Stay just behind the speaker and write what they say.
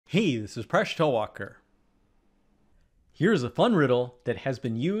Hey, this is Presh Towalkar. Here's a fun riddle that has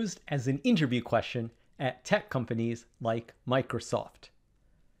been used as an interview question at tech companies like Microsoft.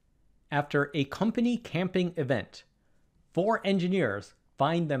 After a company camping event, 4 engineers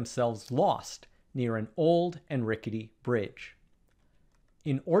find themselves lost near an old and rickety bridge.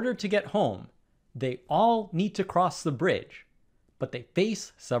 In order to get home, they all need to cross the bridge, but they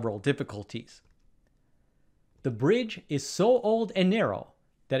face several difficulties. The bridge is so old and narrow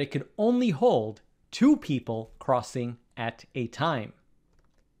that it could only hold 2 people crossing at a time.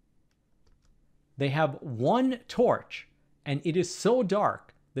 They have 1 torch, and it is so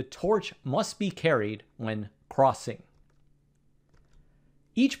dark the torch must be carried when crossing.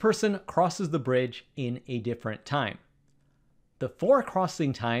 Each person crosses the bridge in a different time. The 4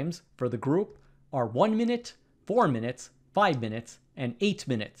 crossing times for the group are 1 minute, 4 minutes, 5 minutes, and 8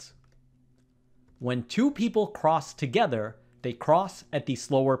 minutes. When 2 people cross together, they cross at the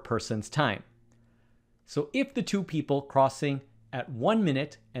slower person's time. So if the 2 people crossing at 1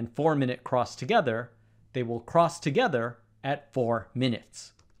 minute and 4 minute cross together, they will cross together at 4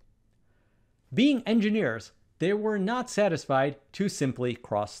 minutes. Being engineers, they were not satisfied to simply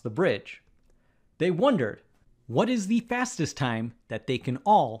cross the bridge. They wondered, what is the fastest time that they can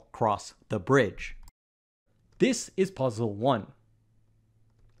all cross the bridge? This is puzzle 1.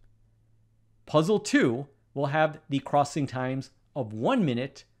 Puzzle 2 will have the crossing times of 1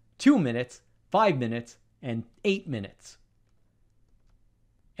 minute, 2 minutes, 5 minutes, and 8 minutes.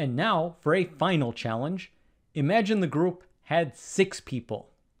 And now for a final challenge. Imagine the group had 6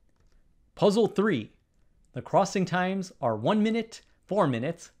 people. Puzzle 3. The crossing times are 1 minute, 4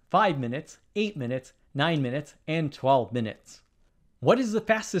 minutes, 5 minutes, 8 minutes, 9 minutes, and 12 minutes. What is the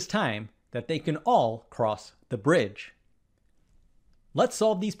fastest time that they can all cross the bridge? Let's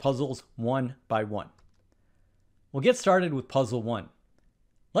solve these puzzles one by one. We'll get started with puzzle 1.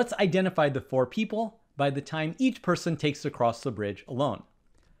 Let's identify the 4 people by the time each person takes to cross the bridge alone.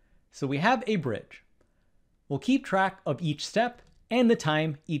 So we have a bridge. We'll keep track of each step and the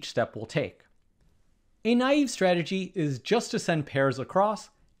time each step will take. A naive strategy is just to send pairs across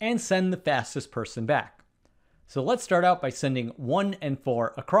and send the fastest person back. So let's start out by sending 1 and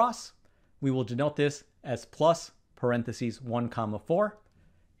 4 across. We will denote this as plus parentheses 1 comma 4.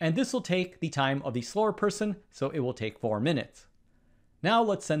 And this will take the time of the slower person, so it will take 4 minutes. Now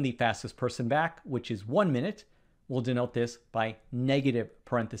let's send the fastest person back, which is 1 minute. We'll denote this by negative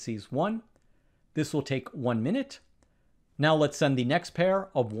parentheses 1. This will take 1 minute. Now let's send the next pair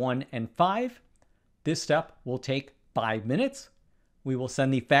of 1 and 5. This step will take 5 minutes. We will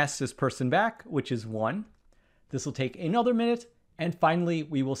send the fastest person back, which is 1. This will take another minute. And finally,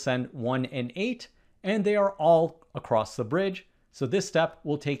 we will send 1 and 8, and they are all across the bridge. So this step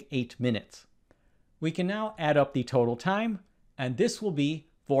will take 8 minutes. We can now add up the total time, and this will be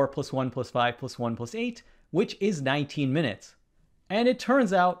 4 plus 1 plus 5 plus 1 plus 8, which is 19 minutes. And it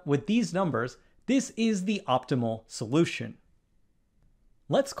turns out with these numbers, this is the optimal solution.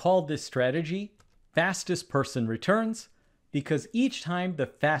 Let's call this strategy fastest person returns, because each time the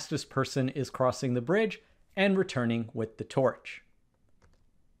fastest person is crossing the bridge and returning with the torch.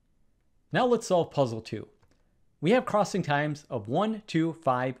 Now let's solve puzzle 2. We have crossing times of 1, 2,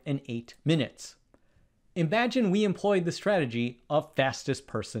 5, and 8 minutes. Imagine we employ the strategy of fastest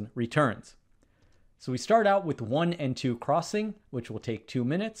person returns. So we start out with 1 and 2 crossing, which will take 2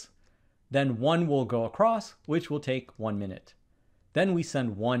 minutes. Then 1 will go across, which will take 1 minute. Then we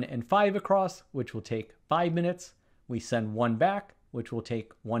send 1 and 5 across, which will take 5 minutes. We send 1 back, which will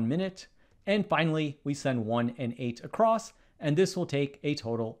take 1 minute. And finally, we send 1 and 8 across, and this will take a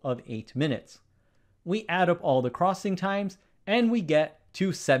total of 8 minutes. We add up all the crossing times and we get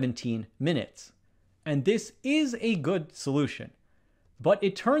to 17 minutes. And this is a good solution. But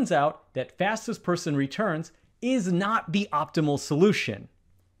it turns out that fastest person returns is not the optimal solution.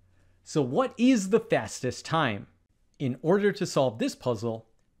 So what is the fastest time? In order to solve this puzzle,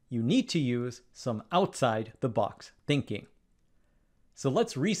 you need to use some outside the box thinking. So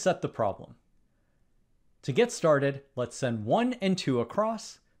let's reset the problem. To get started, let's send 1 and 2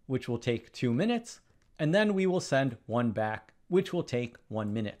 across, which will take 2 minutes. And then we will send 1 back, which will take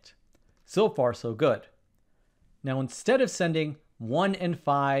 1 minute. So far, so good. Now, instead of sending 1 and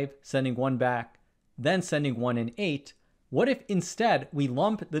 5, sending 1 back, then sending 1 and 8, what if instead we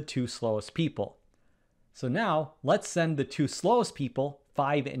lump the 2 slowest people? So now, let's send the 2 slowest people,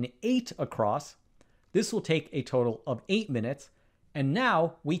 5 and 8 across. This will take a total of 8 minutes. And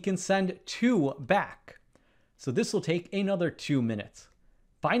now we can send 2 back. So this will take another 2 minutes.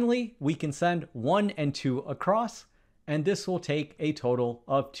 Finally, we can send 1 and 2 across, and this will take a total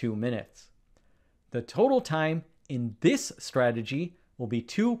of 2 minutes. The total time in this strategy will be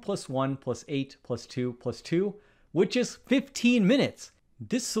 2 plus 1 plus 8 plus 2 plus 2, which is 15 minutes.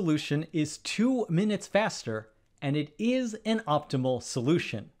 This solution is 2 minutes faster, and it is an optimal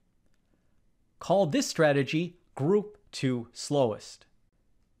solution. Call this strategy group to slowest.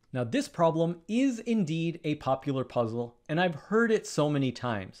 Now this problem is indeed a popular puzzle, and I've heard it so many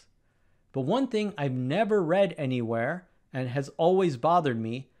times. But one thing I've never read anywhere and has always bothered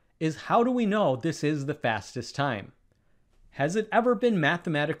me is, how do we know this is the fastest time? Has it ever been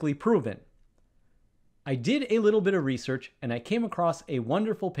mathematically proven? I did a little bit of research and I came across a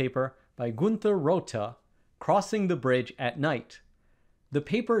wonderful paper by Gunter Rote, Crossing the Bridge at Night. The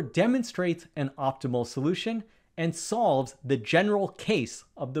paper demonstrates an optimal solution and solves the general case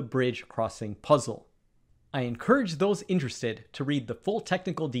of the bridge crossing puzzle. I encourage those interested to read the full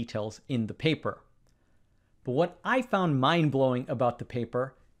technical details in the paper. But what I found mind-blowing about the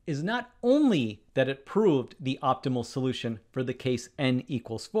paper is not only that it proved the optimal solution for the case n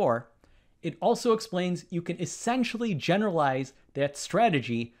equals 4, it also explains you can essentially generalize that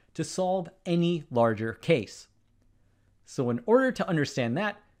strategy to solve any larger case. So in order to understand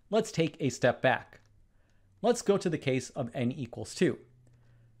that, let's take a step back. Let's go to the case of n equals 2.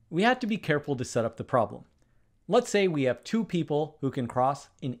 We have to be careful to set up the problem. Let's say we have two people who can cross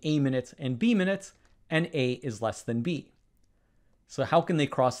in A minutes and B minutes, and A is less than B. So how can they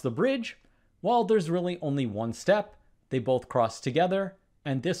cross the bridge? Well, there's really only one step. They both cross together,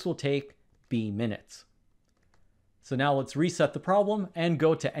 and this will take B minutes. So now let's reset the problem and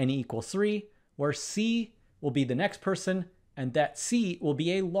go to n equals 3, where C will be the next person, and that C will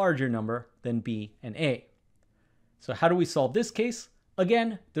be a larger number than B and A. So how do we solve this case?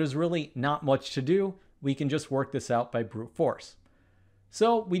 Again, there's really not much to do. We can just work this out by brute force.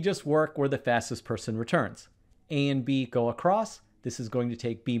 So we just work where the fastest person returns. A and B go across. This is going to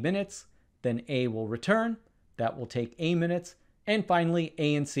take B minutes. Then A will return. That will take A minutes. And finally,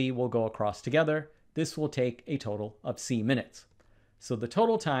 A and C will go across together. This will take a total of C minutes. So the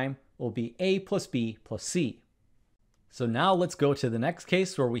total time will be A plus B plus C. So now let's go to the next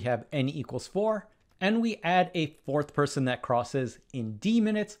case where we have n equals 4, and we add a fourth person that crosses in D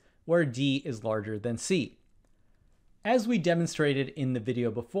minutes, where D is larger than C. As we demonstrated in the video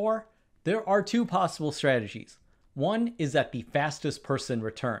before, there are two possible strategies. One is that the fastest person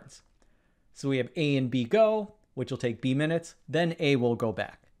returns. So we have A and B go, which will take B minutes, then A will go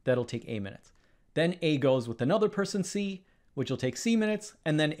back. That'll take A minutes. Then A goes with another person C, which will take C minutes,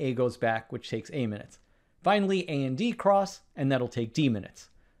 and then A goes back, which takes A minutes. Finally, A and D cross, and that'll take D minutes.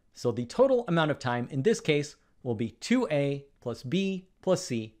 So the total amount of time in this case will be 2A plus B plus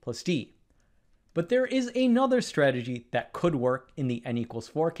C plus D. But there is another strategy that could work in the n equals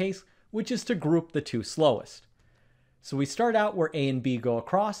 4 case, which is to group the two slowest. So we start out where A and B go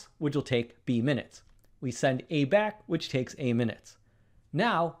across, which will take B minutes. We send A back, which takes A minutes.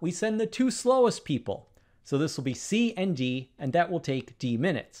 Now we send the two slowest people. So this will be C and D, and that will take D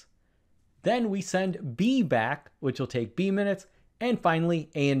minutes. Then we send B back, which will take B minutes, and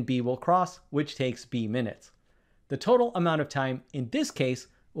finally A and B will cross, which takes B minutes. The total amount of time in this case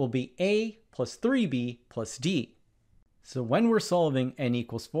will be A plus 3B plus D. So when we're solving n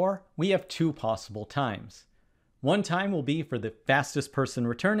equals 4, we have two possible times. One time will be for the fastest person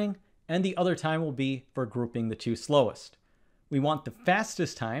returning, and the other time will be for grouping the two slowest. We want the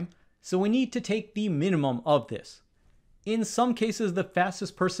fastest time, so we need to take the minimum of this. In some cases, the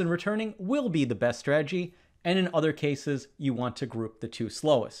fastest person returning will be the best strategy, and in other cases, you want to group the two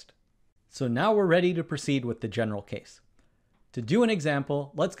slowest. So now we're ready to proceed with the general case. To do an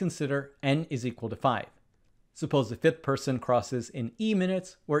example, let's consider n is equal to 5. Suppose the fifth person crosses in E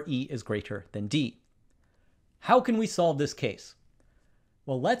minutes, where E is greater than D. How can we solve this case?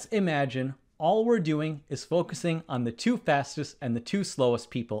 Well, let's imagine all we're doing is focusing on the two fastest and the two slowest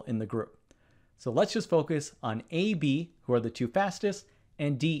people in the group. So let's just focus on AB, who are the two fastest,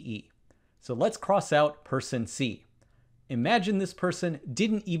 and DE. So let's cross out person C. Imagine this person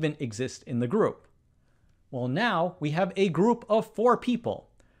didn't even exist in the group. Well, now we have a group of 4 people.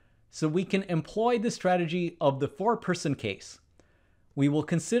 So we can employ the strategy of the 4-person case. We will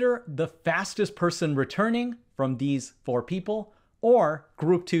consider the fastest person returning from these 4 people, or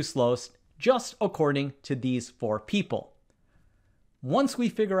group 2 slowest, just according to these 4 people. Once we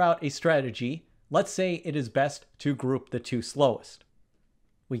figure out a strategy, let's say it is best to group the 2 slowest.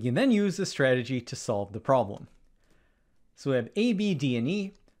 We can then use this strategy to solve the problem. So we have A, B, D, and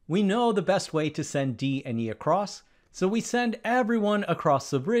E. We know the best way to send D and E across, so we send everyone across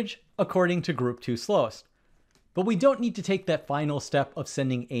the bridge according to group 2 slowest. But we don't need to take that final step of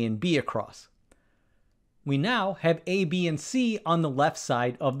sending A and B across. We now have A, B, and C on the left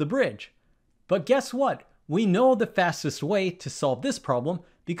side of the bridge. But guess what? we know the fastest way to solve this problem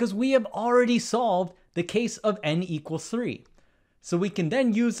because we have already solved the case of n equals 3. So we can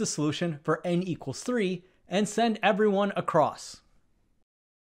then use the solution for n equals 3 and send everyone across.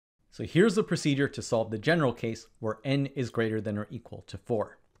 So here's the procedure to solve the general case where n is greater than or equal to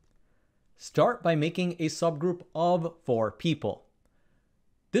 4. Start by making a subgroup of 4 people.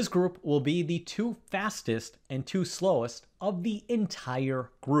 This group will be the 2 fastest and 2 slowest of the entire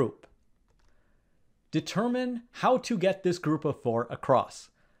group. Determine how to get this group of 4 across.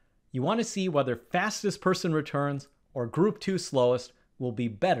 You want to see whether fastest person returns or group 2 slowest will be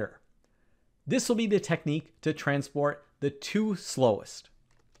better. This will be the technique to transport the 2 slowest.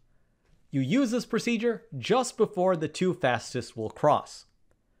 You use this procedure just before the 2 fastest will cross.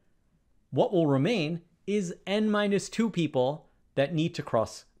 What will remain is n-2 people that need to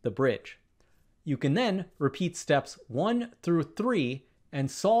cross the bridge. You can then repeat steps 1 through 3 and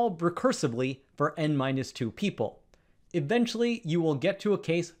solve recursively for n-2 people. Eventually, you will get to a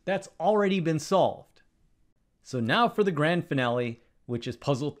case that's already been solved. So now for the grand finale, which is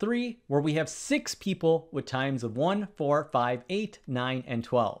puzzle 3, where we have 6 people with times of 1, 4, 5, 8, 9, and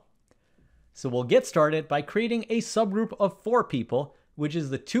 12. So we'll get started by creating a subgroup of 4 people, which is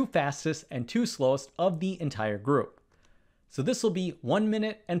the 2 fastest and 2 slowest of the entire group. So this will be 1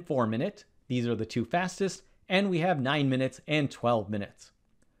 minute and 4 minutes. These are the 2 fastest, and we have 9 minutes and 12 minutes.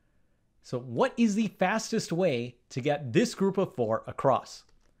 So what is the fastest way to get this group of 4 across?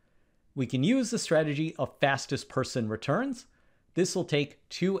 We can use the strategy of fastest person returns. This will take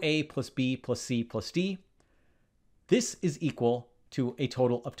 2a plus b plus c plus d. This is equal to a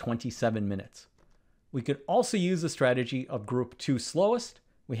total of 27 minutes. We could also use the strategy of group 2 slowest.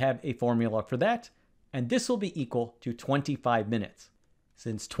 We have a formula for that, and this will be equal to 25 minutes.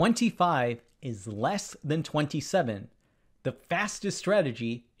 Since 25 is less than 27, the fastest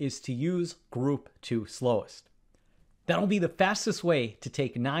strategy is to use group 2 slowest. That'll be the fastest way to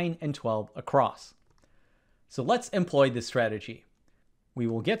take 9 and 12 across. So let's employ this strategy. We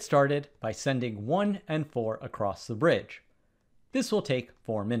will get started by sending 1 and 4 across the bridge. This will take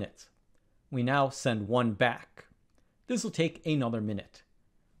 4 minutes. We now send 1 back. This will take another minute.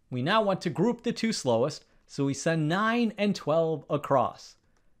 We now want to group the 2 slowest, so we send 9 and 12 across.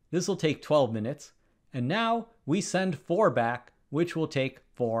 This will take 12 minutes. And now we send 4 back, which will take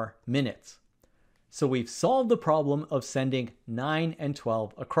 4 minutes. So we've solved the problem of sending 9 and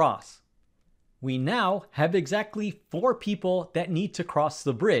 12 across. We now have exactly 4 people that need to cross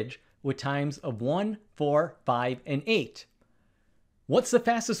the bridge with times of 1, 4, 5, and 8. What's the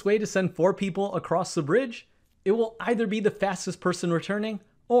fastest way to send 4 people across the bridge? It will either be the fastest person returning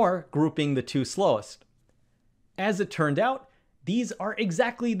or grouping the 2 slowest. As it turned out, these are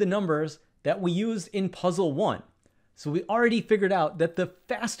exactly the numbers that we used in puzzle 1. So we already figured out that the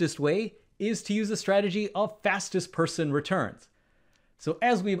fastest way is to use the strategy of fastest person returns. So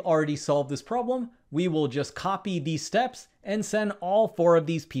as we've already solved this problem, we will just copy these steps and send all 4 of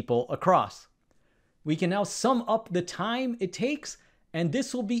these people across. We can now sum up the time it takes, and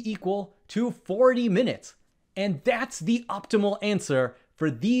this will be equal to 40 minutes. And that's the optimal answer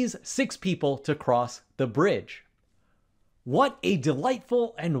for these 6 people to cross the bridge. What a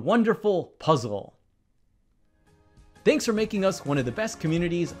delightful and wonderful puzzle. Thanks for making us one of the best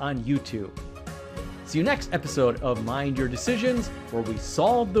communities on YouTube. See you next episode of Mind Your Decisions, where we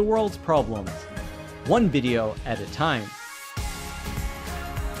solve the world's problems, one video at a time.